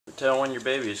tell when your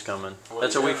baby is coming.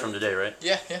 That's a week from today, right?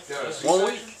 Yeah. 1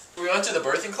 week. We went to the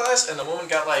birthing class, and the woman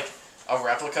got like a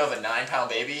replica of a 9-pound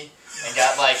baby, and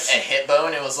got like a hip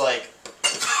bone. It was like,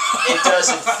 it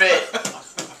doesn't fit,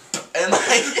 and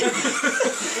like,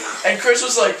 and Chris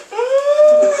was like.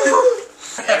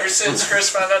 Ever since Chris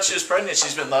found out she was pregnant,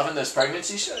 she's been loving those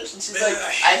pregnancy shows, and she's like,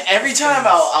 every time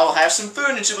I'll have some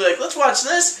food, and she'll be like, let's watch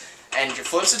this. And she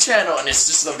flips the channel, and it's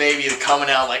just the baby coming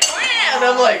out like, and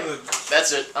I'm like,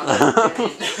 that's it. I'm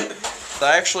done.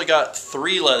 I actually got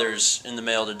 3 leathers in the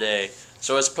mail today.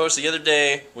 So as opposed to the other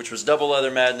day, which was double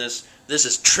leather madness, this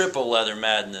is triple leather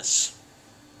madness.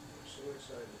 I'm so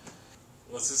excited.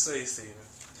 What's it say, Steven?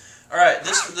 Alright,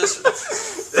 this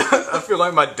I feel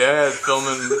like my dad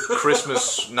filming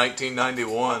Christmas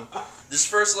 1991. this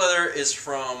first leather is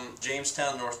from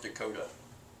Jamestown, North Dakota.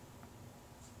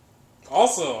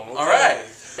 Awesome. Okay. Alright.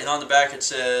 And on the back it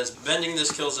says, bending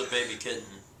this kills a baby kitten.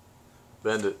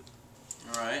 Bend it.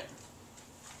 Alright.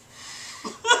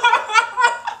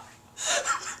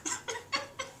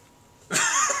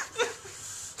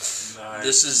 Nice.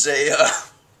 This is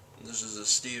a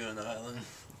Steven Island,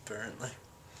 apparently.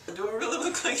 Do I really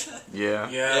look like that? Yeah.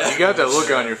 Yeah. You got that look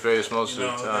on your face most of the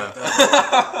time.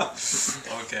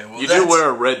 Okay, well You do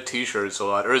wear red t-shirts a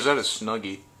lot, or is that a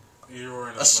Snuggie? You're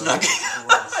wearing a Snuggie.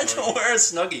 I don't wear a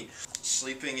Snuggie.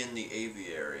 Sleeping in the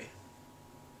aviary.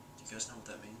 Do you guys know what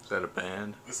that means? Is that a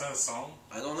band? Is that a song?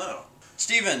 I don't know.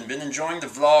 Steven, been enjoying the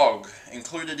vlog.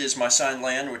 Included is my signed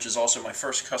land, which is also my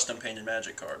first custom painted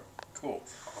magic card. Cool.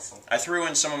 Awesome. I threw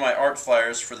in some of my art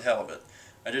flyers for the hell of it.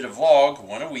 I did a vlog,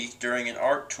 1 a week, during an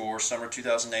art tour summer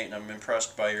 2008, and I'm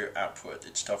impressed by your output.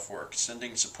 It's tough work.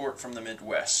 Sending support from the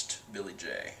Midwest. Billy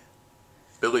J.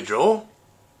 Billy Joel?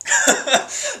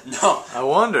 No. I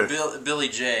wonder. Billy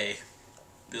J.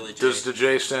 Billy J. Does the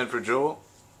J stand for Joel?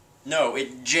 No,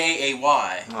 it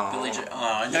J-A-Y. Oh. Billy J.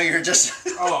 Oh, no, you're just...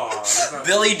 Oh,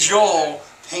 Billy Joel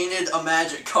painted a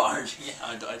magic card. Yeah,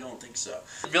 I don't think so.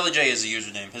 Billy J is the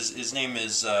username. His name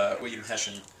is William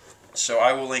Hessian. So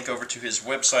I will link over to his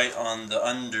website on the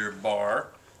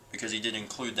underbar, because he did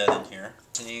include that in here.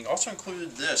 And he also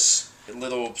included this,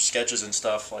 little sketches and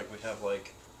stuff, like we have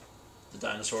like the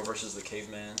dinosaur versus the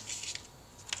caveman.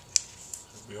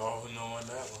 We all know on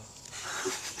that one.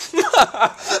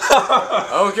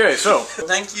 Okay, so.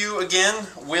 Thank you again,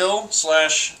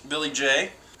 Will/Billy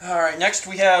J. Alright, next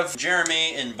we have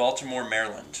Jeremy in Baltimore,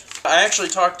 Maryland. I actually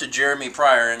talked to Jeremy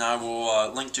prior, and I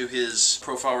will link to his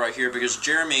profile right here, because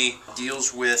Jeremy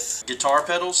deals with guitar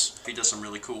pedals. He does some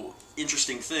really cool,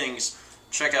 interesting things.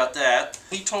 Check out that.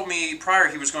 He told me prior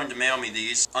he was going to mail me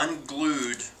these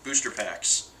unglued booster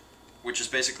packs, which is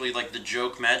basically like the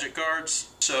joke magic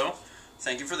cards. So,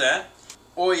 thank you for that.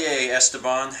 Oye,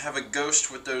 Esteban, have a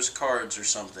ghost with those cards or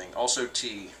something. Also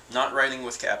T, not writing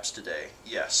with caps today.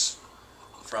 Yes.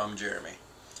 From Jeremy.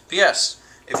 P.S.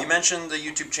 If you mention the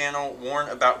YouTube channel, warn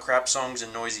about crap songs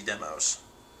and noisy demos.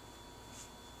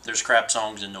 There's crap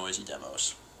songs and noisy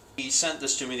demos. He sent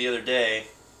this to me the other day,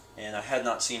 and I had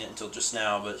not seen it until just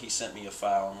now, but he sent me a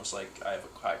file and was like, I have a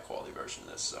high quality version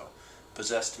of this, so.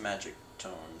 Possessed Magic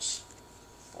Tones.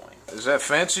 Boing. Is that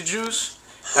fancy juice?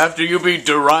 After you be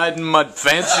deriding my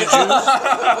fancy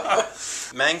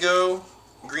juice? Mango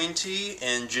green tea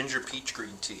and ginger peach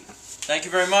green tea. Thank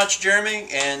you very much, Jeremy,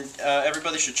 and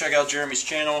everybody should check out Jeremy's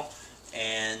channel.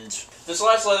 And this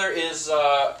last letter is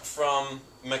from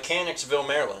Mechanicsville,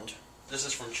 Maryland. This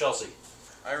is from Chelsea.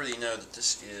 I already know that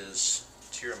this is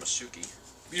tiramisuki.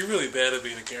 You're really bad at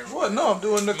being a camera. What? No, I'm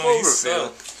doing the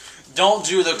Cloverfield. Don't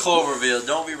do the Cloverfield.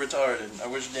 Don't be retarded. I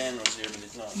wish Dan was here, but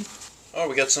he's not. Oh,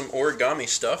 we got some origami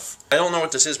stuff. I don't know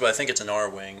what this is, but I think it's an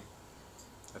R-wing.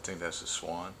 I think that's a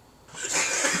swan.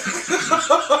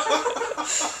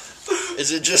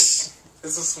 Is it just...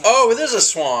 It's a swan. Oh, it is a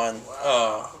swan.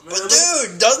 Wow. But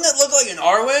dude, doesn't it look like an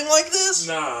R-wing like this?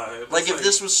 Nah. Like if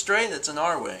this was straight, it's an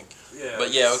R-wing. Yeah.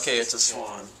 But yeah, okay, it's a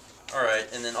swan. Alright,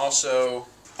 and then also...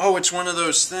 Oh, it's one of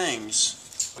those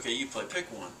things. Okay, you play. Pick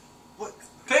one. What?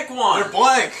 Pick one! They're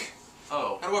blank!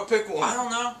 Oh. How do I pick one? I don't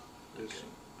know. Okay.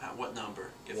 What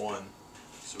number? Give 1.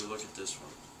 So we look at this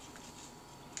one.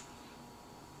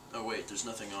 Oh wait, there's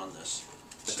nothing on this.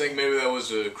 I think maybe that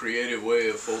was a creative way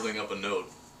of folding up a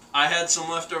note. I had some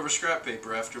leftover scrap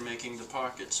paper after making the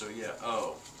pocket, so yeah.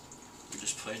 Oh. We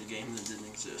just played a game that didn't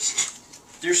exist.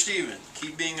 Dear Steven,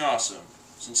 keep being awesome.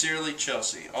 Sincerely,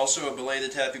 Chelsea. Also a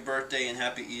belated happy birthday and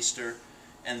happy Easter.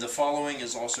 And the following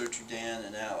is also to Dan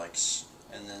and Alex.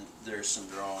 And then there's some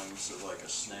drawings of like a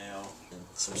snail. And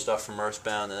some stuff from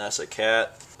Earthbound, and that's a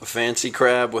cat. A fancy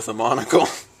crab with a monocle.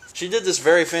 She did this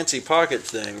very fancy pocket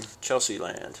thing. Chelsea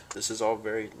Land. This is all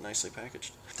very nicely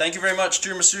packaged. Thank you very much,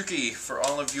 tiramisuki, for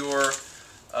all of your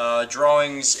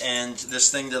drawings and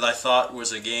this thing that I thought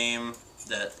was a game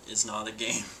that is not a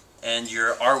game. And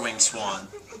your R-Wing Swan.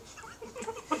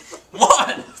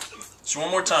 What? So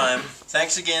one more time,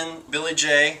 thanks again, Billy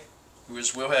J, who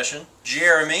is Will Hessian,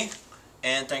 Jeremy,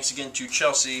 and thanks again to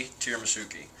Chelsea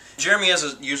tiramisuki. Jeremy has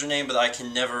a username, but I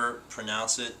can never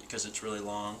pronounce it because it's really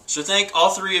long. So thank all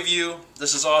three of you.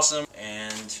 This is awesome,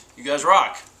 and you guys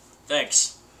rock.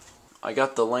 Thanks. I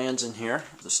got the lands in here,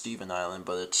 the Stephen Island,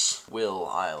 but it's Will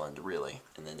Island, really.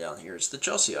 And then down here is the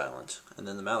Chelsea Island, and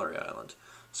then the Mallory Island.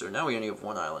 So now we only have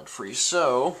one island free.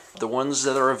 So the ones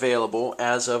that are available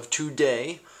as of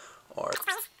today are...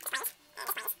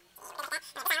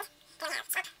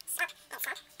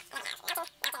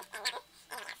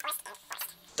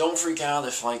 Don't freak out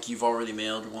if like you've already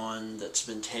mailed one that's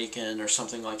been taken or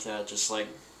something like that. Just like,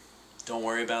 don't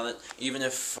worry about it. Even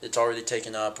if it's already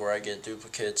taken up or I get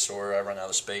duplicates or I run out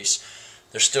of space,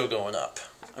 they're still going up.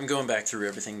 I'm going back through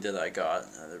everything that I got.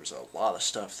 There was a lot of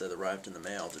stuff that arrived in the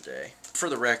mail today. For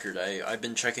the record, I've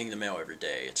been checking the mail every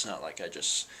day. It's not like I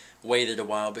just waited a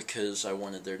while because I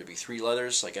wanted there to be 3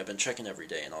 letters. Like, I've been checking every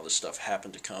day, and all this stuff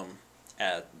happened to come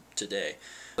at today.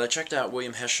 But I checked out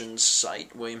William Hessian's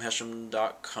site,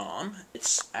 williamhessian.com.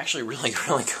 It's actually really,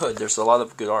 really good. There's a lot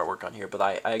of good artwork on here, but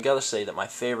I gotta say that my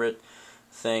favorite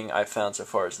thing I've found so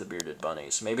far is the bearded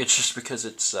bunnies. Maybe it's just because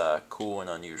it's cool and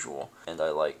unusual, and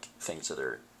I like things that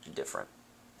are different.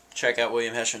 Check out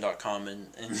williamhessian.com, and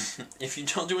if you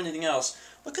don't do anything else,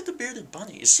 look at the bearded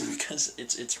bunnies, because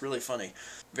it's really funny.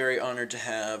 Very honored to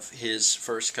have his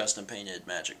first custom painted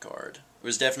Magic card. It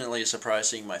was definitely a surprise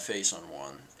seeing my face on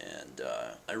one, and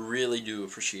I really do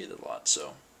appreciate it a lot,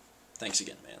 so thanks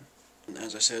again, man. And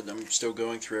as I said, I'm still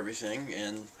going through everything,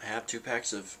 and I have 2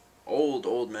 packs of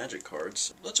old Magic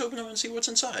cards. Let's open them and see what's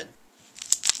inside.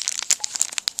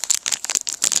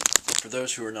 For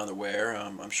those who are not aware,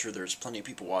 I'm sure there's plenty of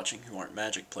people watching who aren't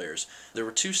Magic players. There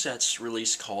were 2 sets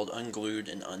released called Unglued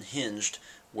and Unhinged,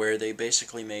 where they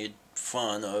basically made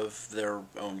fun of their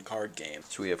own card game.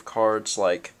 So we have cards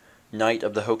like Knight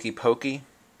of the Hokey Pokey,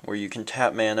 where you can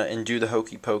tap mana and do the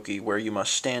Hokey Pokey, where you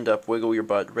must stand up, wiggle your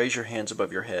butt, raise your hands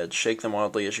above your head, shake them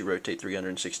wildly as you rotate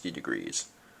 360 degrees.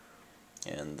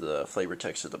 And the flavor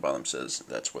text at the bottom says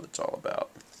that's what it's all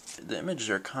about. The image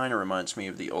there kind of reminds me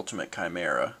of the Ultimate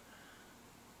Chimera.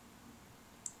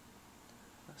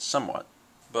 Somewhat.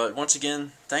 But once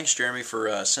again, thanks Jeremy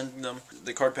for sending them.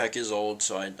 The card pack is old,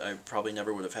 so I probably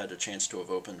never would have had a chance to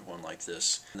have opened one like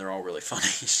this. And they're all really funny,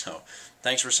 so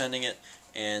thanks for sending it.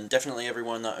 And definitely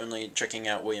everyone not only checking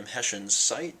out William Hessian's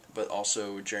site, but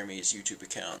also Jeremy's YouTube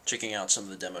account, checking out some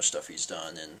of the demo stuff he's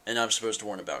done. And I'm supposed to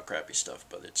warn about crappy stuff,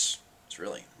 but it's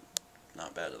really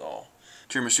not bad at all.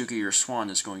 tiramisuki, your swan,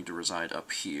 is going to reside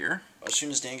up here. As soon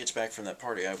as Dan gets back from that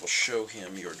party, I will show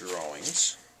him your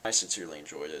drawings. I sincerely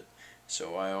enjoyed it,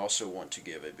 so I also want to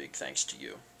give a big thanks to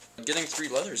you. Getting 3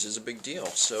 letters is a big deal,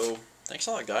 so thanks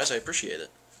a lot, guys. I appreciate it.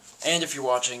 And if you're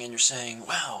watching and you're saying,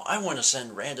 wow, I want to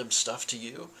send random stuff to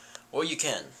you, well, you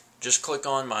can. Just click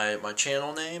on my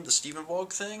channel name, the Steven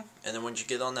Vlog thing, and then once you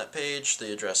get on that page,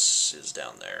 the address is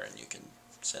down there, and you can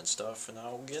send stuff, and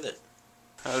I'll get it.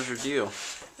 How's your deal?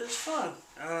 It was fun.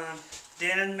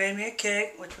 Dan made me a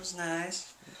cake, which was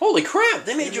nice. Holy crap!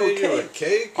 They made you a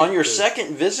cake on your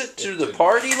second visit to the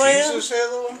party land. Jesus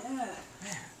Halo.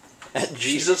 Yeah. At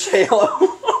Jesus Halo.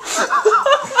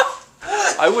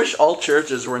 I wish all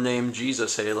churches were named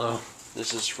Jesus Halo.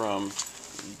 This is from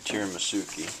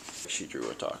tiramisuki. She drew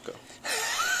a taco.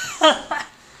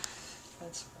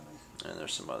 That's funny. And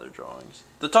there's some other drawings.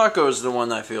 The taco is the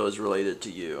one I feel is related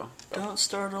to you. Don't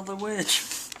startle the witch.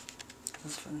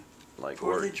 That's funny. Like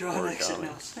Poorly drawn origami. exit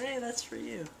mouse. Hey, that's for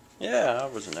you. Yeah, I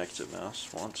was an exit mouse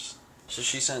once. So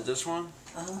she sent this one,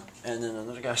 and then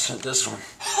another guy sent this one.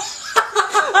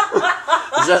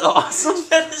 Is that awesome?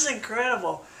 That is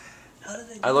incredible. How did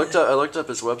they do I looked that? up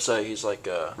his website. He's like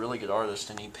a really good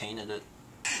artist, and he painted it.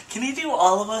 Can he do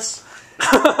all of us?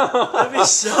 That'd be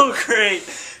so great.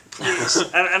 Please.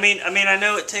 I mean, I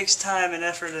know it takes time and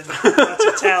effort and lots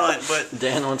of talent, but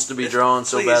Dan wants to be drawn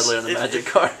so please, badly on the Magic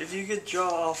card. If you could draw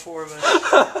all 4 of us,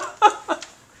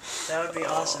 that would be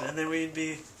awesome. And then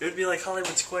it would be like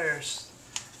Hollywood Squares.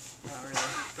 Not really,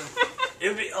 but it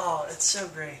would be. Oh, it's so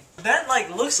great. That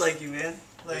looks like you, man.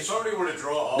 Like, If somebody were to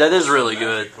draw all That is those really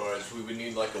Magic good. cards, we would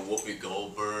need like a Whoopi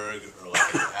Goldberg or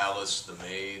like an Alice the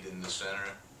Maid in the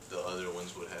center. The other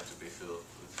ones would have to be filled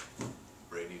with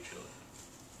Brady children.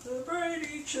 the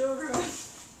Brady children.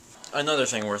 Another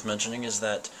thing worth mentioning is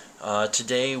that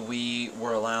today we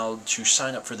were allowed to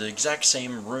sign up for the exact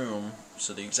same room,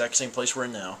 so the exact same place we're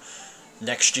in now,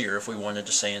 next year if we wanted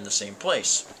to stay in the same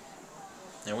place.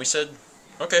 And we said,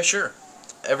 okay, sure.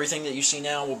 Everything that you see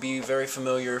now will be very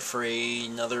familiar for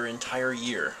another entire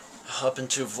year. Up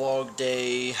into vlog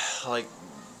day, like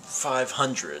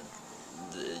 500,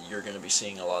 you're going to be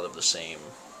seeing a lot of the same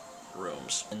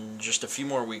rooms. In just a few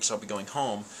more weeks I'll be going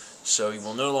home, so you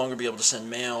will no longer be able to send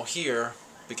mail here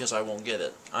because I won't get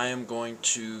it. I am going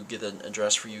to get an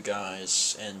address for you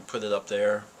guys and put it up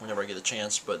there whenever I get a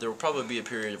chance, but there will probably be a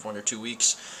period of 1 or 2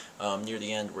 weeks near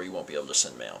the end where you won't be able to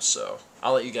send mail. So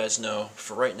I'll let you guys know.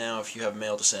 For right now, if you have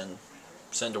mail to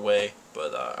send away,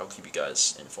 but I'll keep you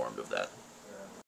guys informed of that.